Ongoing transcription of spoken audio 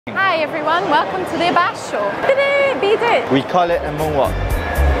Hi everyone, welcome to the Abbas show. Beat it. We call it a moonwalk.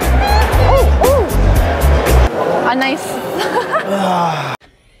 Oh, a nice.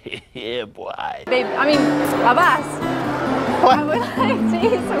 Yeah, boy. Babe, I mean, Abbas. What? I would like to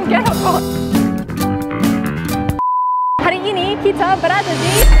eat some Kimpal. Hari ini kita berada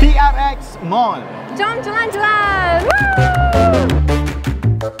di TRX Mall. Jom jalan-jalan. Woo!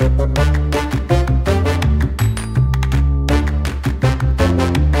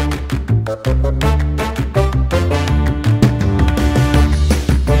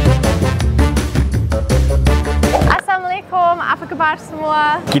 Assalamualaikum, apa khabar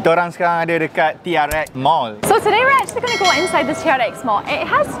semua? Kita orang sekarang ada dekat TRX Mall. So today we're actually going to go inside the TRX Mall. It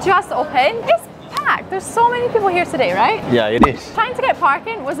has just opened. It's packed. There's so many people here today, right? Yeah, it is. Trying to get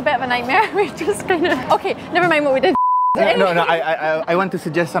parking was a bit of a nightmare. We're just kind of... Okay, never mind what we did. No, I want to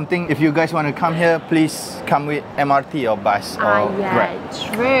suggest something. If you guys want to come here, please come with MRT or bus or Grab.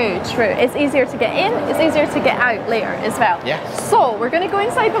 True. It's easier to get in, it's easier to get out later as well. Yes. So, we're going to go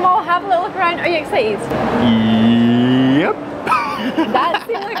inside the mall, have a little look around. Are you excited? Yep. That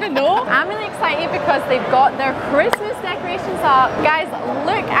seemed like a no. I'm really excited because they've got their Christmas decorations up. Guys,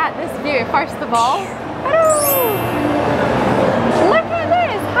 look at this view first of all. Look at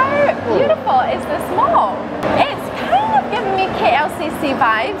this! How beautiful is this mall? It's kind of giving me KLCC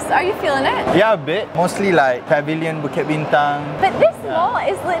vibes. Are you feeling it? Yeah, a bit. Mostly like Pavilion, Bukit Bintang. But this mall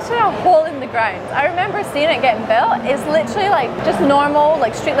is literally a hole in the ground. I remember seeing it getting built. It's literally like just normal,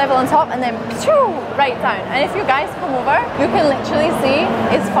 like street level on top and then right down. And if you guys come over, you can literally see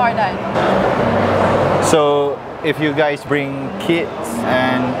it's far down. So if you guys bring kids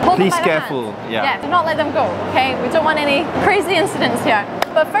and please careful. Yeah, do not let them go, okay? We don't want any crazy incidents here.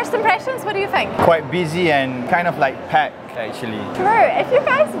 But first impressions, what do you think? Quite busy and kind of like packed actually. True. If you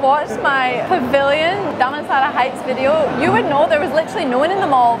guys watched my Pavilion Damansara Heights video, you would know there was literally no one in the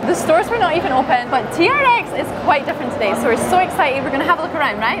mall. The stores were not even open, but TRX is quite different today. So we're so excited. We're going to have a look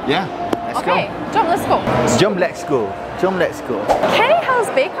around, right? Yeah. Let's go. Jump, let's go. Jump, let's go. Jump, let's go. Kenny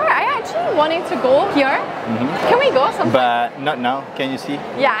Hill's Baker, I actually wanted to go here. Can we go sometime? But not now, can you see?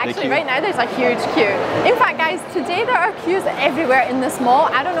 Yeah, actually right now there's a huge queue. In fact guys, today there are queues everywhere in this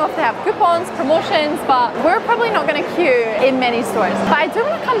mall. I don't know if they have coupons, promotions, but we're probably not going to queue in many stores. But I do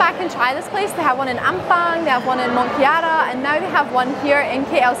want to come back and try this place. They have one in Ampang, they have one in Monkiara, and now they have one here in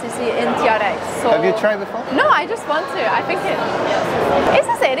KLCC in TRX. So have you tried before? No, I just want to. I think it... Is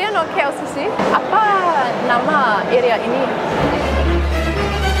this area not KLCC? Apa nama area ini?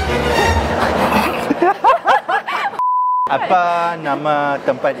 Apa nama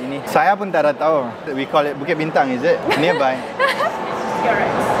tempat ini? Saya pun tak tahu. We call it Bukit Bintang, is it? Nearby.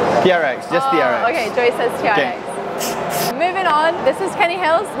 TRX, just TRX. Okay, Joy says TRX. Okay. Moving on, this is Kenny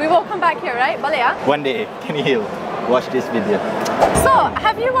Hills. We will come back here, right? Balik ya? One day, Kenny Hill. Watch this video. So,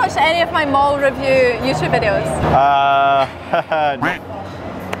 have you watched any of my mall review YouTube videos? No.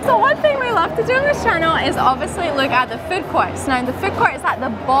 So one thing we love to do on this channel is obviously look at the food courts. Now the food court is at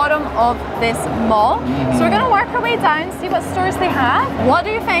the bottom of this mall. So we're going to work our way down, see what stores they have. What do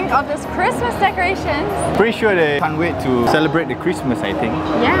you think of this Christmas decorations? Pretty sure they can't wait to celebrate the Christmas, I think.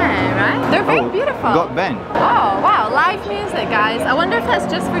 Yeah, right? They're very beautiful. Got band. Oh, wow. Live music, guys. I wonder if that's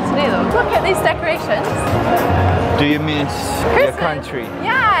just for today though. Look at these decorations. Do you miss your country?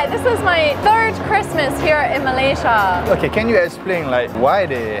 Yeah, this is my third Christmas here in Malaysia. Okay, can you explain like why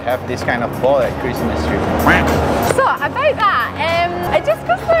they have this kind of ball at Christmas tree? So about that, it just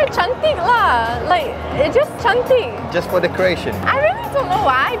because they're cantik lah. Like, it's just cantik. Just for decoration? I really don't know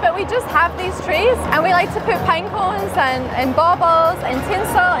why, but we just have these trees and we like to put pine cones and baubles and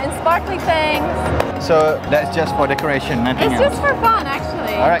tinsel and sparkly things. So that's just for decoration, nothing else? It's just for fun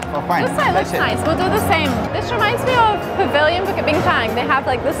actually. Alright, well fine. Just so it looks nice. We'll do the same. This reminds me of Pavilion Bukit Bintang. They have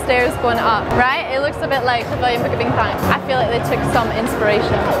like the stairs going up, right? It looks a bit like Pavilion Bukit Bintang. I feel like they took some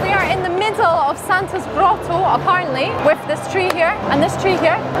inspiration. We are in the middle of Santa's Grotto apparently, with this tree here and this tree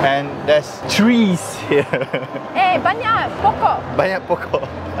here. And there's trees here. Banyak pokok. Banyak pokok.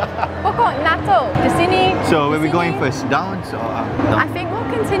 Pokok nato. Di sini. So where are we going first? Down or up? Down? I think we'll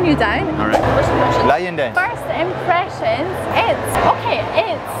continue down. Alright. Lion then. First impressions, it's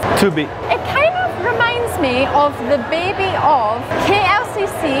too big. It kind of reminds me of the baby of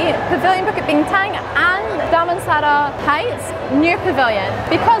KLCC, Pavilion Bukit Bintang and Damansara Heights New Pavilion.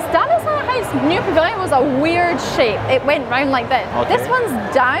 Because Damansara Heights New Pavilion was a weird shape. It went round like this. Okay. This one's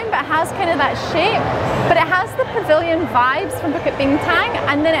down but has kind of that shape. But it has the pavilion vibes from Bukit Bintang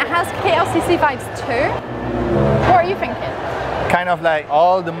and then it has KLCC vibes too. What are you thinking? Kind of like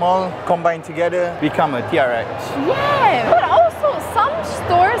all the mall combined together become a TRX. Yeah, but also some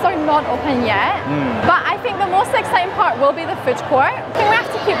stores are not open yet, but I think the most exciting part will be the food court. I think we have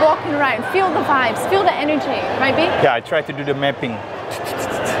to keep walking around, feel the vibes, feel the energy, right B? Yeah, I try to do the mapping.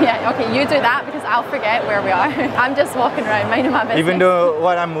 Yeah, okay, you do that because I'll forget where we are. I'm just walking around, minding my business. Even though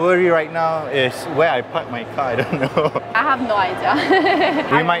what I'm worried right now is where I park my car, I don't know. I have no idea.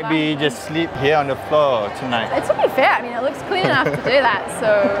 We might be just sleep here on the floor tonight. To be fair, I mean, it looks clean enough to do that, so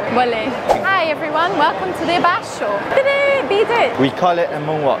boleh. Hi everyone, welcome to the Abbas show. Today, beat it. We call it a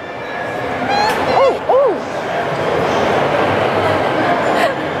moonwalk. Oh, oh.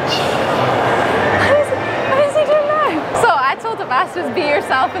 What is he doing now? So I told Abbas just be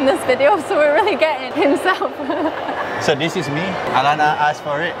yourself in this video, so we're really getting himself. So this is me. Alana asked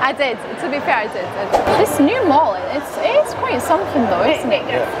for it. I did. To be fair, I did. This new mall, it's quite something though, isn't it?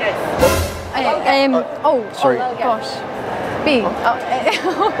 Sorry. Oh gosh. B.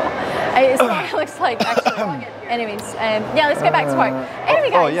 It's what it looks like actually. Anyways, yeah, let's get back to work. Anyway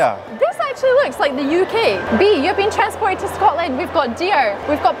guys, this actually looks like the UK. B, you've been transported to Scotland. We've got deer,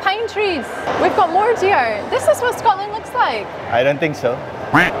 we've got pine trees, we've got more deer. This is what Scotland looks like. I don't think so.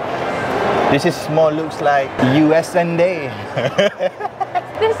 This is more looks like US and day.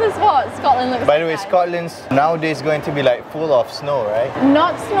 This is what Scotland looks like. By the way, Scotland's nowadays going to be like full of snow, right?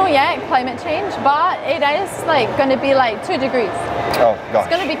 Not snow yet, climate change, but it is like going to be like 2 degrees. Oh gosh.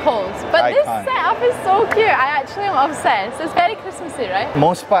 It's going to be cold. But this setup is so cute. I actually am obsessed. It's very Christmassy, right?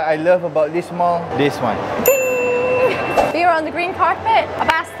 Most part I love about this mall, this one. Ding! We are on the green carpet.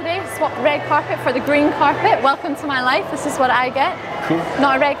 Abbas today swapped red carpet for the green carpet. Welcome to my life. This is what I get. Cool.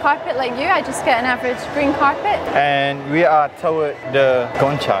 Not a red carpet like you. I just get an average green carpet. And we are toward the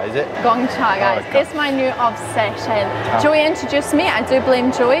Gongcha, is it? Gongcha, guys. Okay. It's my new obsession. Joey introduced me. I do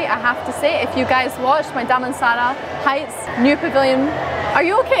blame Joey, I have to say. If you guys watched my Dam and Sarah Heights new pavilion, are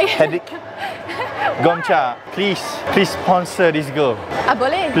you okay? Headache. Gongcha, please sponsor this girl.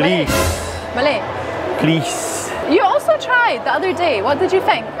 Boleh? Please. Boleh? Please. You also tried the other day. What did you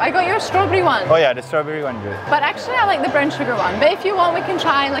think? I got your strawberry one. Oh yeah, the strawberry one good. But actually I like the brown sugar one. But if you want, we can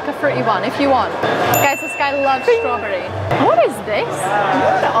try like a fruity one if you want. Guys, this guy loves strawberry. What is this?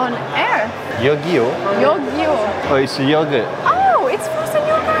 What on earth? Yogyo? Yogyo. Oh, it's yogurt. Oh, it's frozen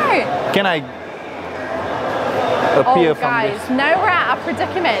yogurt. Can I appear from guys, this? now we're at a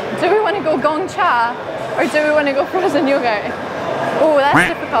predicament. Do we want to go Gongcha or do we want to go frozen yogurt? Oh,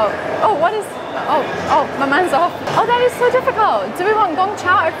 that's difficult. Oh, what is... Oh, my man's off. Oh, that is so difficult. Do we want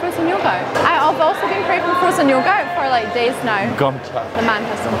Gongcha or frozen yogurt? I've also been craving frozen yogurt for like days now. Gongcha. The man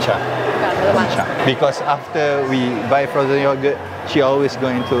has some. Gongcha. Because after we buy frozen yogurt, she always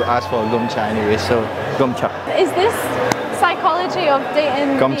going to ask for Gongcha anyway, so Gongcha. Is this psychology of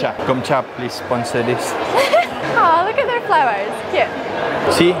dating? Gongcha. Gongcha, please sponsor this. Oh, look at their flowers. Cute.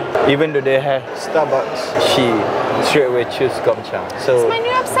 See, even though they have Starbucks, she straight away choose Gongcha. So it's my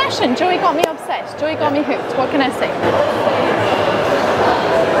new obsession. Joey got me obsessed. Joey got me hooked. What can I say?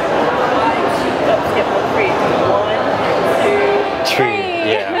 Three.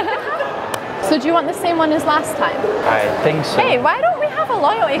 Yeah. So do you want the same one as last time? I think so. Hey, why don't we have a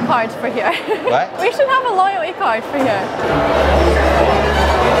loyalty card for here? What? We should have a loyalty card for here.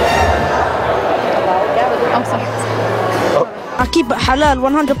 Oh, sorry. I keep it halal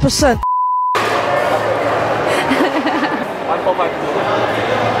 100%.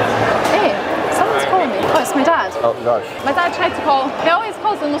 Hey, someone's calling me. Oh, it's my dad. Oh gosh. My dad tried to call. He always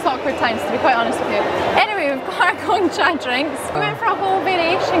calls in those awkward times, to be quite honest with you. Anyway, we've got our Gongcha drinks. We went for a whole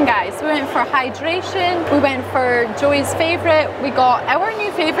variation, guys. We went for hydration. We went for Joey's favourite. We got our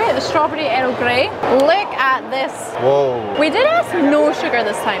new favourite, the strawberry Earl Grey. Look at this. Whoa. We did ask no sugar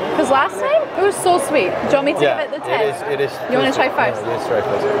this time, because last time it was so sweet. Do you want me to give it the 10? It is. You want to try first? Let's try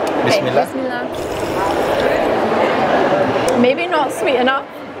first. Okay, Bismillah. Bismillah. Maybe not sweet enough.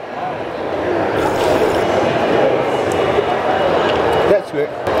 That's good.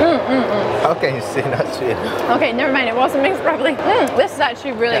 How can you say not sweet? Okay, never mind, it wasn't mixed properly. This is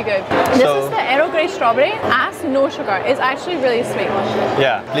actually really good. This is the Earl Grey strawberry. Ask no sugar. It's actually really sweet.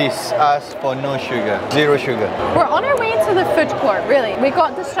 Yeah, please ask for no sugar. Zero sugar. We're on our way to the food court, really. We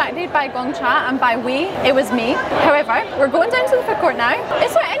got distracted by Gongcha, and by we, it was me. However, we're going down to the food court now.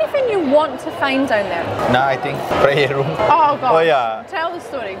 Is there anything you want to find down there? Now I think prayer room. Oh god. Oh yeah. Tell the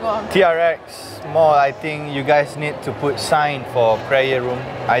story, go on. TRX Mall, I think you guys need to put sign for prayer room.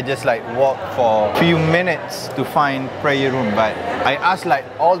 I just like walk for few minutes to find prayer room, but I asked like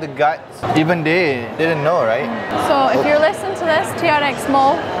all the guards, even they didn't know, right? So if you're listening to this, TRX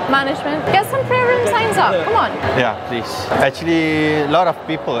Mall management, get some prayer room signs up, come on. Yeah, please. Actually, a lot of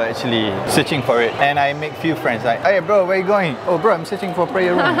people are actually searching for it, and I make few friends like, hey bro, where you going? Oh bro, I'm searching for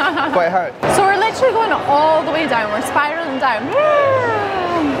prayer room. Quite hard. So we're literally going all the way down, we're spiraling down.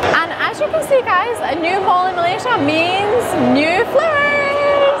 As you can see, guys, a new mall in Malaysia means new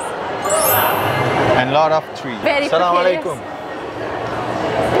flowers. And a lot of trees. Very Assalamualaikum.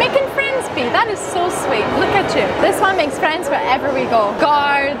 Making friends, B. That is so sweet. Look at you. This one makes friends wherever we go.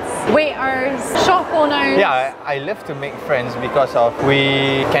 Guards, waiters, shop owners. Yeah, I love to make friends because of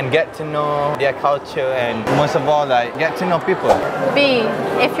we can get to know their culture and most of all, like get to know people. B,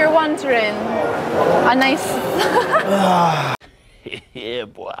 if you're wondering, a nice... Yeah,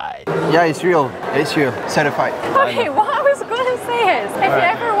 boy. Yeah, it's real. It's real. Certified. Okay, what I was going to say is, if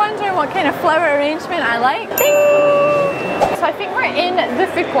you're ever wondering what kind of flower arrangement I like, ding! So I think we're in the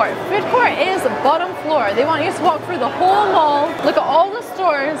food court. Food court is bottom floor. They want you to walk through the whole mall, look at all the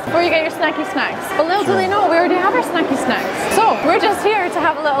stores before you get your snacky snacks. But little do they know, we already have our snacky snacks. So we're just here to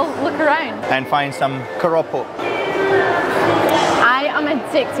have a little look around. And find some keropok. I am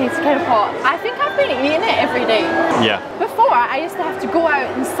addicted to keropok. I think I've been eating it every day. Yeah. Before, I used to have to go out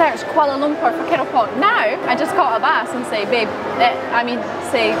and search Kuala Lumpur for keropok. Now, I just call Abbas and say, babe,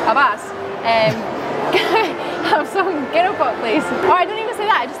 say Abbas, have some keropok, please. Or I don't even say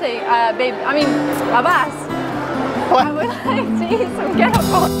that, I just say, Abbas, what? I would like to eat some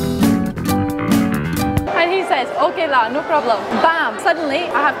keropok. And he says, okay lah, no problem. Bam, suddenly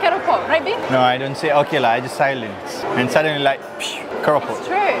I have keropok, right babe? No, I don't say okay lah, I just silence. And suddenly like, psh, keropok. It's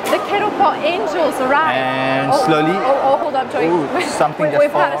true. The keropok angels arrive. And slowly. Oh, hold up, Joy. Ooh, something just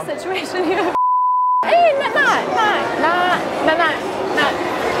We've fall had a on. situation here. Hey, nat.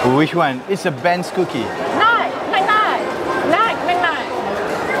 Which one? It's a Ben's cookie. Nat.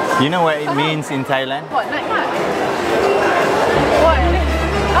 You know what it means in Thailand? What, nat? What?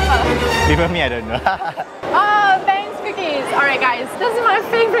 Even me, I don't know. Oh, Ben's Cookies. Alright guys, this is my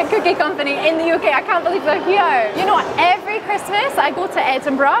favourite cookie company in the UK. I can't believe they're here. You know, every Christmas I go to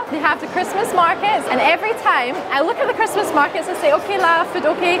Edinburgh. They have the Christmas markets, and every time I look at the Christmas markets and say, okay la, food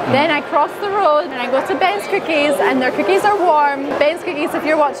okay. Then I cross the road and I go to Ben's Cookies, and their cookies are warm. Ben's Cookies, if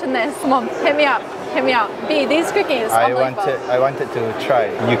you're watching this, Mom, hit me up. Hit me up. B, these cookies. I wanted to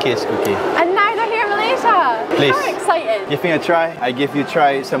try UK's cookie. And now they're here in Malaysia. Please. I'm excited. Give me a try. I give you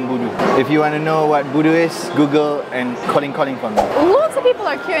try some budu. If you want to know what budu is, Google and calling for me. Loads of people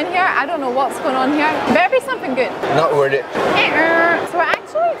are queuing here. I don't know what's going on here. Better be something good. Not worth it. So we're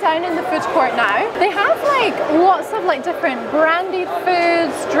actually down in the food court now. They have like lots of like different branded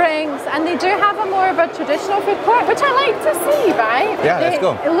foods, drinks, and they do have a more of a traditional food court, which I like to see, right? Yeah, let's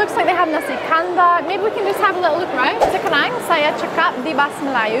go. It looks like they have nasi kandar. Maybe we can just have a little look around. Sekarang saya cakap di bahasa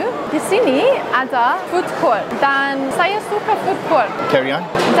Melayu. Di sini ada food court dan saya suka food court. Carry on.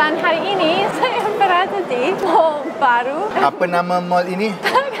 Dan hari ini saya berada di mall baru. Apa nama mall ini?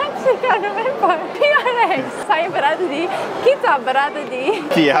 TRX. Kita berada di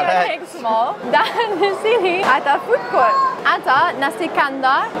TRX Mall, dan di sini ada food court, ada nasi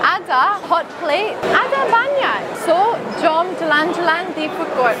kandar, ada hot plate, ada banyak. So, jom jalan-jalan di food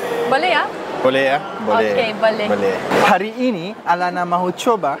court. Boleh ya? Boleh ya? Boleh. Okay, boleh. Hari ini Alana mahu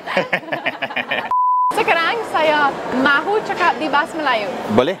coba. Sekarang saya mahu cakap di bahasa Melayu.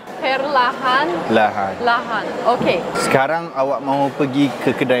 Boleh? Perlahan. Okay. Sekarang awak mahu pergi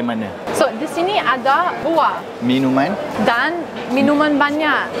ke kedai mana? So, di sini ada buah. Minuman? Dan minuman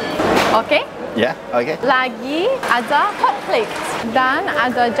banyak. Okay? Ya, okay. Lagi ada hot plate. Dan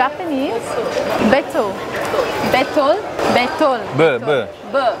ada Japanese. Betul. Betul.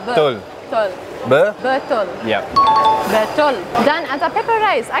 Ya. Betul. Dan ada pepper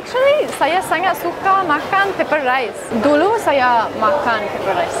rice. Actually, saya sangat suka makan pepper rice. Dulu saya makan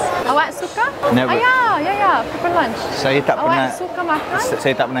pepper rice. Awak suka? Never. Ya, pepper lunch. Saya tak pernah. Awak suka makan?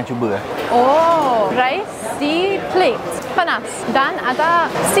 Saya tak pernah cuba. Oh, rice di plate. Panas. Dan ada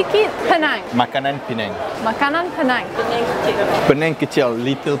sikit Penang. Makanan Penang. Penang. Penang kecil,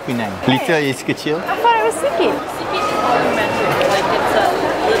 little Penang. Little is kecil. I thought it was sikit. Sikit is ornamental, like it's a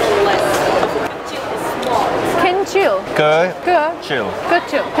little less. Kecil is small. Kecil.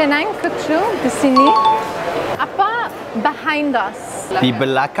 Kecil. Penang kecil di sini. Apa behind us? Di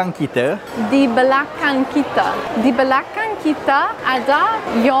belakang kita. Di belakang kita ada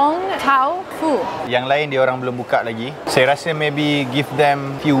Yong Tau Fu. Yang lain dia orang belum buka lagi. Saya rasa maybe give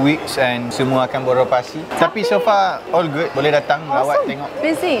them few weeks and semua akan beroperasi. Tapi so far all good. Boleh datang lawat tengok.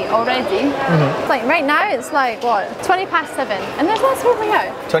 Busy already. It's like right now it's like what? 7:20 and there's lots of people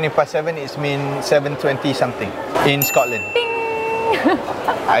here. 7 is mean 7:20 something in Scotland. Ding!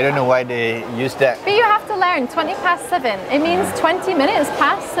 I don't know why they use that. But you have to learn 20 past 7. It means 20 minutes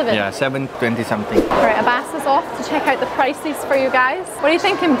past 7. Yeah, 7:20 something. Alright, Abbas is off to check out the prices for you guys. What do you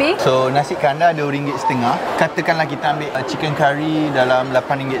think, B? So nasi kandar RM2.50. Katakanlah kita ambil chicken curry dalam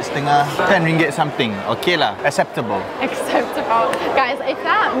RM8.50, RM10 something. Okay lah, acceptable. Acceptable. Guys, if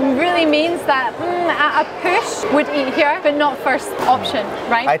that really means that at a push would eat here, but not first option,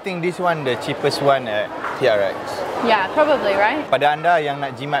 right? I think this one the cheapest one at TRX. Yeah, probably, right? Pada anda yang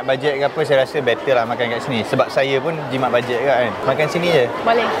nak jimat bajet ke apa, saya rasa better lah makan kat sini. Sebab saya pun jimat bajet kan. Makan sini je.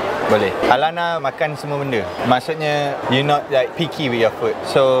 Boleh. Boleh. Alana makan semua benda. Maksudnya you not like picky with your food.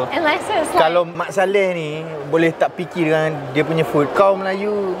 So Unless it's like... kalau Mak Saleh ni boleh tak picky dengan dia punya food, kau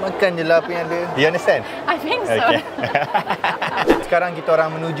Melayu makan je lah apa yang ada. You understand? I think so. Okay. Sekarang kita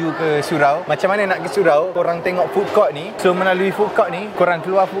orang menuju ke surau. Macam mana nak ke surau? Korang tengok food court ni. So melalui food court ni, korang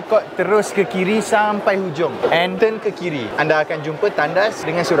keluar food court terus ke kiri sampai hujung. And turn ke kiri. Anda akan jumpa tandas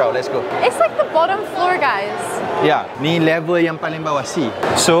dengan surau. Let's go. It's like the bottom floor, guys. Ya, ni level yang paling bawah C.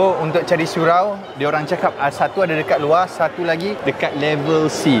 So untuk cari surau, dia orang cakap satu ada dekat luar, satu lagi dekat level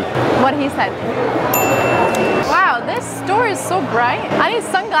C. What he said. Wow, this store is so bright. I need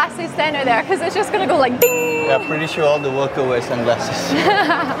sunglasses down there because it's just gonna go like ding. Yeah, pretty sure all the workers wear sunglasses.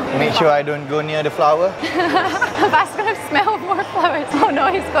 Make sure I don't go near the flower. Abbas gonna smell more flowers. Oh no,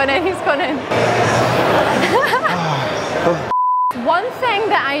 he's going in, he's going in. One thing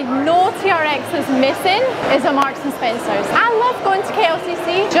that I know TRX is missing is a Marks and Spencer's. I love going to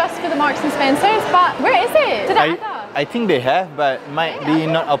KLCC just for the Marks and Spencer's, but where is it? Did I think they have, but might be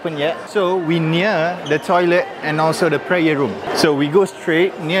not open yet. So we near the toilet and also the prayer room. So we go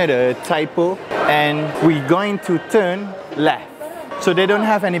straight near the typo and we're going to turn left. So they don't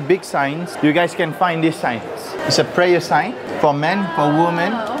have any big signs. You guys can find these signs. It's a prayer sign for men, for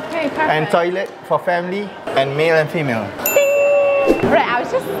women, okay, perfect. and toilet for family and male and female. Right, I was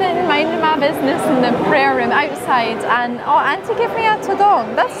just sitting minding my business in the prayer room outside and Auntie gave me a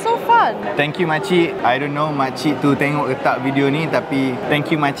tudong. That's so fun. Thank you makcik. I don't know makcik tu tengok ke tak video ni, tapi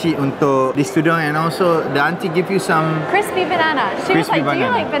thank you makcik untuk this tudong, and also the auntie give you some crispy banana. She was like, banana. do you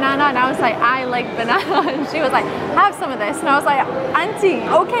like banana? And I was like, I like banana. And she was like, have some of this. And I was like, Auntie,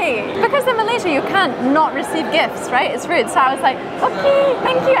 okay. Because in Malaysia you can't not receive gifts, right? It's rude. So I was like, okay,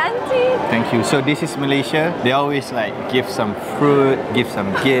 thank you Auntie. Thank you. So this is Malaysia. They always like give some fruit, give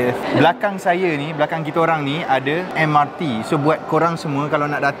some gift. Belakang saya ni, belakang kita orang ni ada MRT. So buat korang semua kalau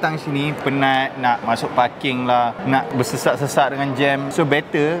nak datang sini penat, nak masuk parking lah, nak bersesak-sesak dengan jam, so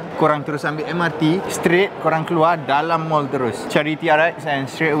better korang terus ambil MRT, straight korang keluar dalam mall terus. Cari TRX and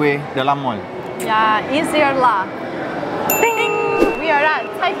straight away dalam mall. Yeah, easier lah. Ding! We are at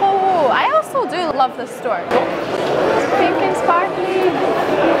Typo. I also do love this store. It's pink and sparkly.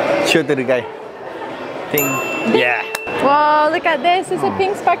 Show to the guy. Ding. Yeah. Wow, look at this. It's a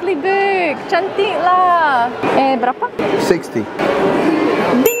pink sparkly book. Cantik lah. Berapa? 60.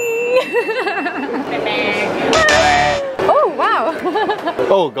 Ding! Oh, wow.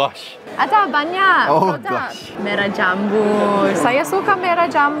 Oh gosh. Ada banyak Oh produk. gosh. Merah jambu. Saya suka merah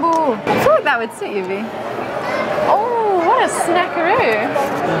jambu. I feel like that would suit you, V. Oh, what a snackaroo.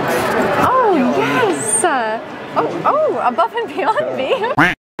 Oh, yes. Oh, above and beyond, V.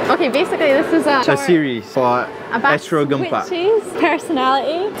 Okay, basically this is a series for Astro Gempa. switches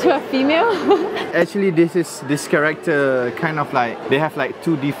personality to a female. Actually, this character kind of like, they have like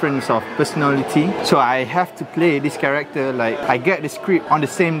two different of personality. So I have to play this character, like I get the script on the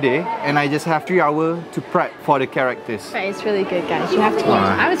same day and I just have 3 hours to prep for the characters. But it's really good, guys. You have to watch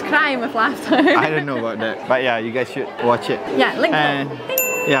it. I was crying with laughter. I don't know about that, but yeah, you guys should watch it. Yeah, link And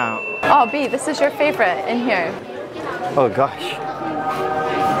yeah. Oh, B, this is your favorite in here. Oh gosh.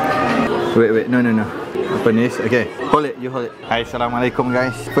 Wait, no. Open this. Okay, hold it, you hold it. Hi, Assalamualaikum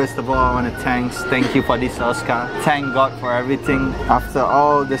guys. First of all, I want to thank you for this Oscar. Thank God for everything. After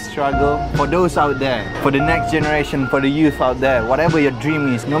all the struggle, for those out there, for the next generation, for the youth out there, whatever your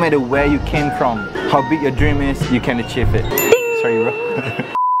dream is, no matter where you came from, how big your dream is, you can achieve it. Sorry bro.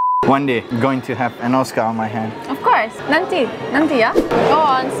 One day, I'm going to have an Oscar on my hand. Of course. Nanti ya. Go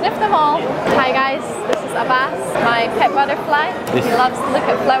on, sniff them all. Hi guys, this is Abbas, my pet butterfly. He loves to look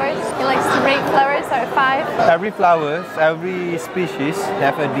at flowers. He likes to rate flowers out of 5. Every flowers, every species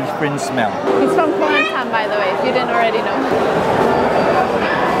have a different smell. He's from Kuala, by the way, if you didn't already know.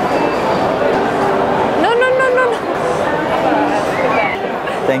 No.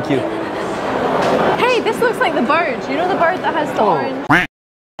 Thank you. Hey, this looks like the bird. You know the bird that has the orange?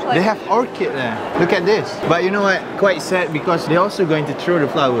 They have orchid there. Look at this. But you know what? Quite sad because they're also going to throw the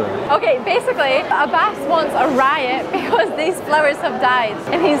flower. Okay, basically, Abbas wants a riot because these flowers have died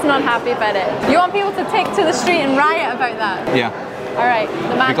and he's not happy about it. You want people to take to the street and riot about that? Yeah. Alright,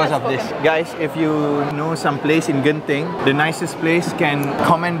 the man because has of this. spoken. Guys, if you know some place in Genting, the nicest place, can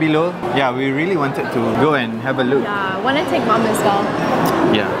comment below. Yeah, we really wanted to go and have a look. Yeah, I want to take mum as well.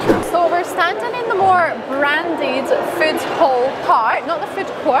 Yeah, true. So we're standing in the more branded food hall part, not the food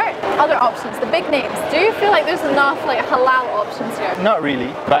court. Other options, the big names. Do you feel like there's enough like halal options here? Not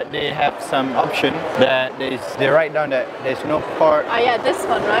really, but they have some option that they write down that there's no pork. Oh yeah, this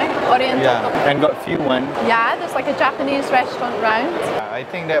one, right? Oriental. Yeah, and got few one. Yeah, there's like a Japanese restaurant round. I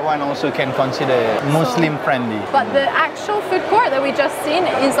think that one also can consider Muslim friendly. But the actual food court that we just seen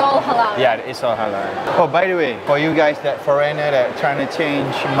is all halal. Yeah, it's all halal. Oh, by the way, for you guys that foreigner that trying to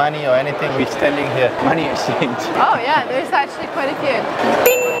change money or anything, we're standing here. Money exchange. Oh yeah, there's actually quite a few.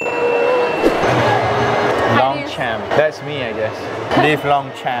 Bing! Longchamp. That's me, I guess. Live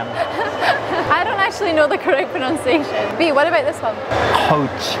Longchamp. I don't actually know the correct pronunciation. B, what about this one?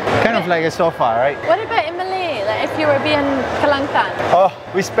 Couch. Kind of like a sofa, right? What about in Malay? Like if you were being Kelantan? Oh,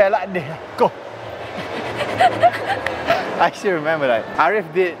 we spell like this. Go. I still remember that.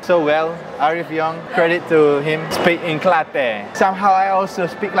 Arif did so well. Arif Young, credit to him, speak in Kelantan. Somehow I also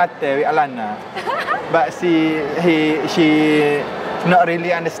speak Kelantan with Alana. But she not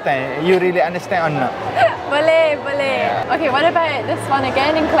really understand. You really understand or not? Boleh, boleh. Yeah. Okay, what about this one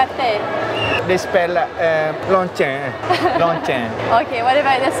again in Kelantan? They spell lonceng. Lonceng. Okay, what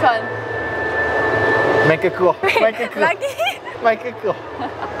about this one? Make a cool. Make a cool. Lagi? Make a cool.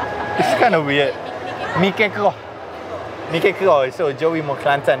 It's kind of weird. Make a cool. Make a cool. So Joey more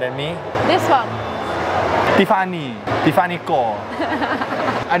Kelantan than me. This one. Tiffany. Tiffany Ko.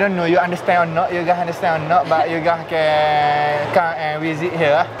 I don't know you understand or not, you guys understand or not, but you guys can come and visit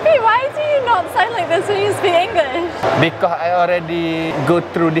here. Hey, why do you not sound like this when you speak English? Because I already go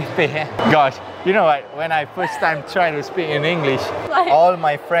through this phase. Gosh, you know what, when I first time try to speak in English, all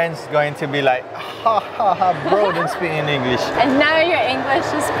my friends going to be like, ha ha ha, bro, don't speak in English. And now your English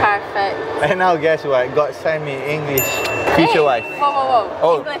is perfect. And now guess what, God sent me English future wife. Whoa, whoa, whoa.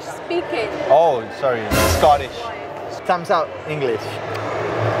 Oh. English speaking. Oh, sorry, Scottish. Thumbs up, English.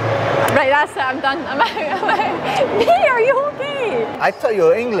 Right, that's it, I'm done. I'm out. B, are you okay? I thought you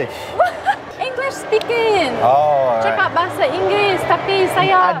were English. English speaking. Oh, Cakap bahasa Inggeris tapi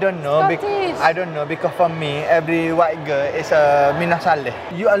saya I don't know. Scottish. I don't know because for me, every white girl is a Minah Saleh.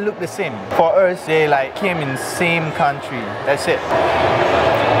 You all look the same. For us, they like came in same country. That's it.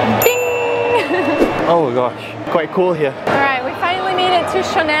 Ding! Oh gosh, quite cool here. Alright, we finally made it to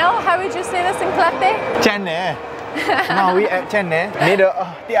Chanel. How would you say this in Kelantan? Chennai. Now we at Chennai, middle of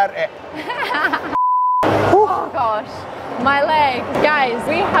TRX. Oh gosh, my leg. Guys,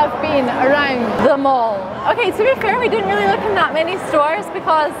 we have been around the mall. Okay, to be fair, we didn't really look in that many stores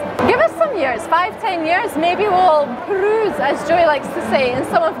because give us some years, 5-10 years, maybe we'll peruse, as Joey likes to say, in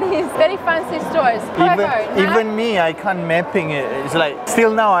some of these very fancy stores. However, Even me, I can't mapping it. It's like,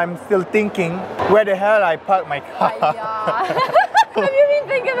 still now I'm still thinking, where the hell I park my car? Have you been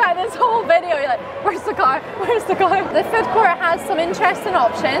thinking about this whole video? You're like, where's the car? Where's the car? The food court has some interesting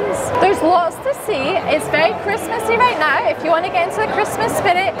options. There's lots to see. It's very Christmassy right now. If you want to get into the Christmas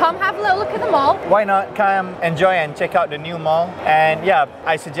spirit, come have a little look at the mall. Why not come enjoy and check out the new mall? And yeah,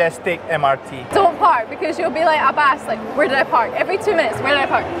 I suggest take MRT. Don't park because you'll be like Abbas, like, where did I park? Every 2 minutes, where did I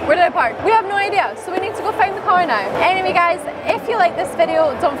park? Where did I park? We have no idea, so we need to go find the car now. Anyway guys, if you like this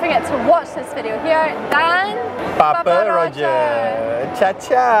video, don't forget to watch this video here. Dan Papa Roger. Ciao,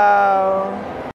 ciao.